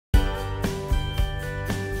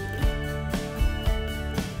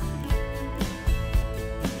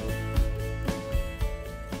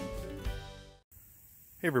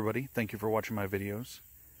Hey everybody, thank you for watching my videos.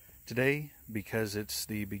 Today, because it's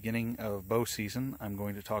the beginning of bow season, I'm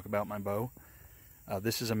going to talk about my bow.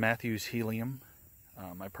 This is a Mathews Helium.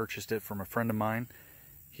 I purchased it from a friend of mine.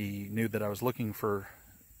 He knew that I was looking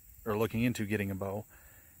into getting a bow,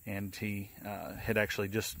 and he had actually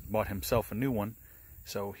just bought himself a new one,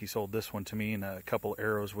 so he sold this one to me and a couple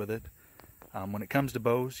arrows with it. When it comes to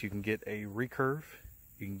bows, you can get a recurve,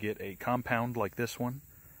 you can get a compound like this one,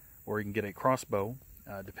 or you can get a crossbow.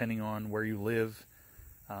 Depending on where you live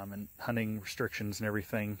and hunting restrictions and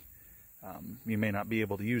everything, you may not be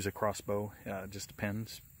able to use a crossbow. It just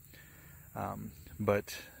depends.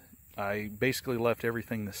 But I basically left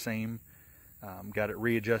everything the same. Got it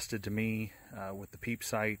readjusted to me with the peep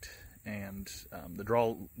sight, and the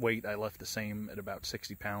draw weight I left the same at about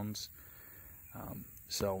 60 pounds.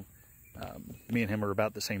 So me and him are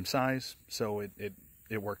about the same size, so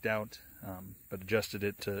it worked out, but adjusted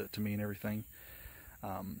it to me and everything.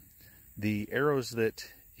 The arrows that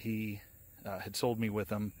he had sold me with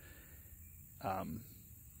them,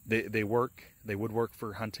 they would work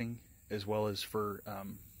for hunting as well as for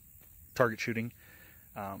target shooting,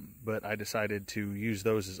 but I decided to use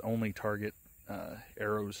those as only target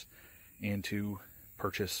arrows, and to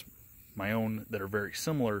purchase my own that are very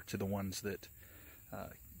similar to the ones that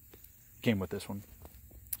came with this one.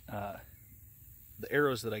 The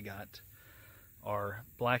arrows that I got are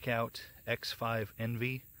Blackout X5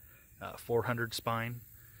 Envy 400 spine.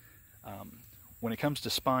 When it comes to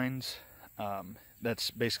spines, that's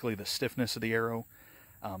basically the stiffness of the arrow.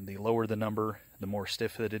 The lower the number, the more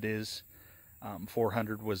stiff that it is.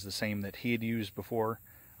 400 was the same that he had used before.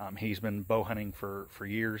 He's been bow hunting for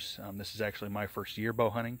years. This is actually my first year bow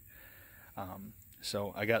hunting.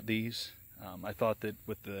 So I got these. I thought that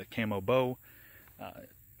with the camo bow,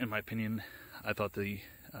 in my opinion, I thought the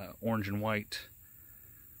orange and white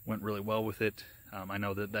went really well with it. I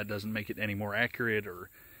know that doesn't make it any more accurate or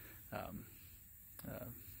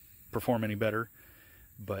perform any better,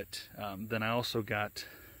 but then I also got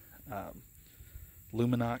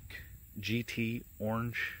Lumenok GT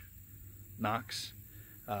Orange Nox.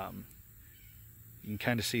 You can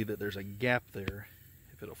kind of see that there's a gap there,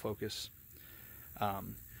 if it'll focus.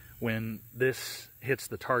 When this hits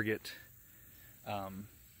the target,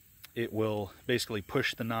 it will basically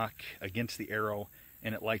push the nock against the arrow,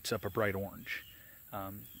 and it lights up a bright orange.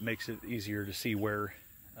 Makes it easier to see where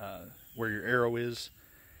your arrow is.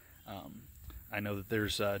 I know that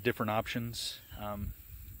there's different options.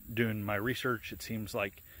 Doing my research, it seems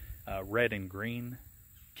like red and green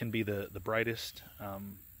can be the brightest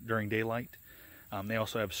during daylight. They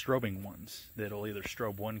also have strobing ones that'll either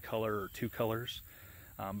strobe one color or two colors,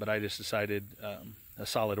 but I just decided a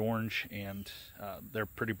solid orange, and they're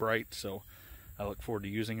pretty bright, so I look forward to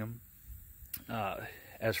using them.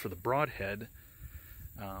 As for the broadhead,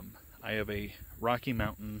 I have a Rocky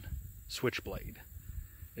Mountain Switchblade,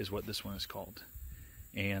 is what this one is called,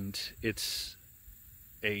 and it's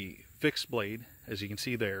a fixed blade. As you can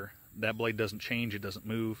see there, that blade doesn't change, it doesn't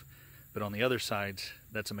move, but on the other sides,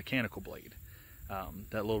 that's a mechanical blade.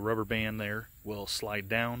 That little rubber band there will slide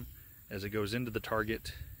down as it goes into the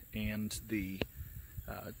target, and the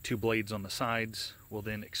two blades on the sides will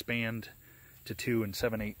then expand to 2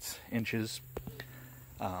 7/8 inches.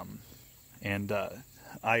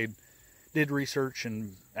 I did research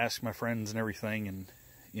and asked my friends and everything, and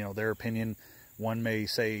their opinion. One may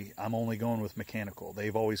say, I'm only going with mechanical,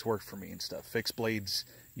 they've always worked for me and stuff. Fixed blades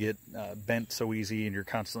get bent so easy, and you're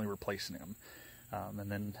constantly replacing them.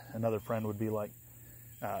 And then another friend would be like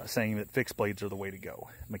saying that fixed blades are the way to go.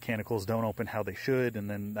 Mechanicals don't open how they should, and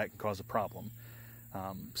then that can cause a problem.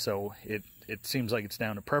 So it seems like it's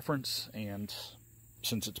down to preference, and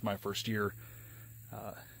since it's my first year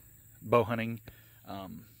bow hunting,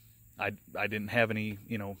 I didn't have any,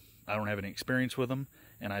 I don't have any experience with them,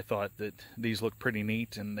 and I thought that these looked pretty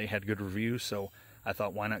neat and they had good reviews, so I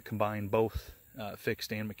thought, why not combine both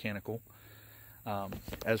fixed and mechanical.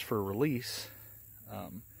 As for release,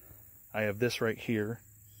 I have this right here,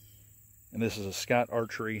 and this is a Scott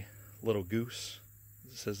Archery Little Goose,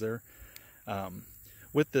 as it says there.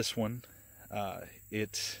 With this one,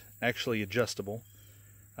 it's actually adjustable.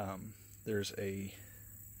 There's a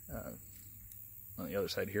on the other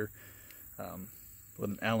side here, with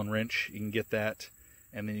an Allen wrench, you can get that,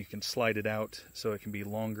 and then you can slide it out so it can be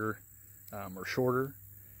longer or shorter.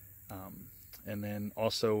 And then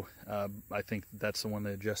also, I think that's the one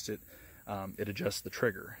that adjusts it. It adjusts the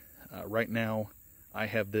trigger. Right now, I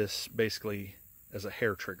have this basically as a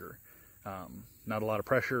hair trigger. Not a lot of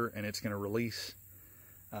pressure, and it's going to release.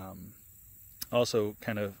 Also,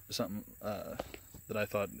 kind of something that I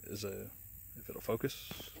thought is if it'll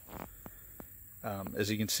focus. As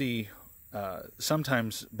you can see,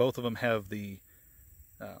 sometimes both of them have the,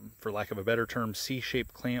 for lack of a better term,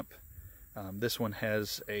 C-shaped clamp. This one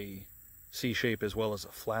has a C-shape as well as a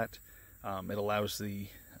flat. It allows the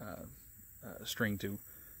string to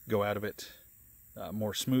go out of it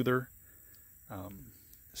more smoother.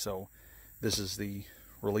 So this is the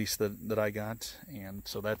release that I got, and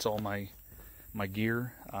so that's all my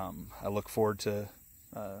gear. I look forward to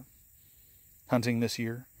hunting this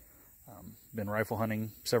year. Been rifle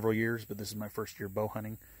hunting several years, but this is my first year bow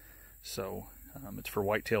hunting. So it's for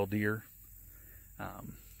whitetail deer.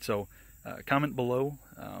 Comment below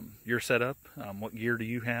your setup. What gear do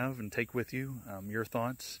you have and take with you? Your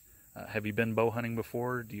thoughts. Have you been bow hunting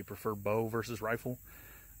before? Do you prefer bow versus rifle?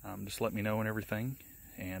 Just let me know and everything,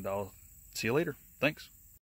 and I'll see you later. Thanks.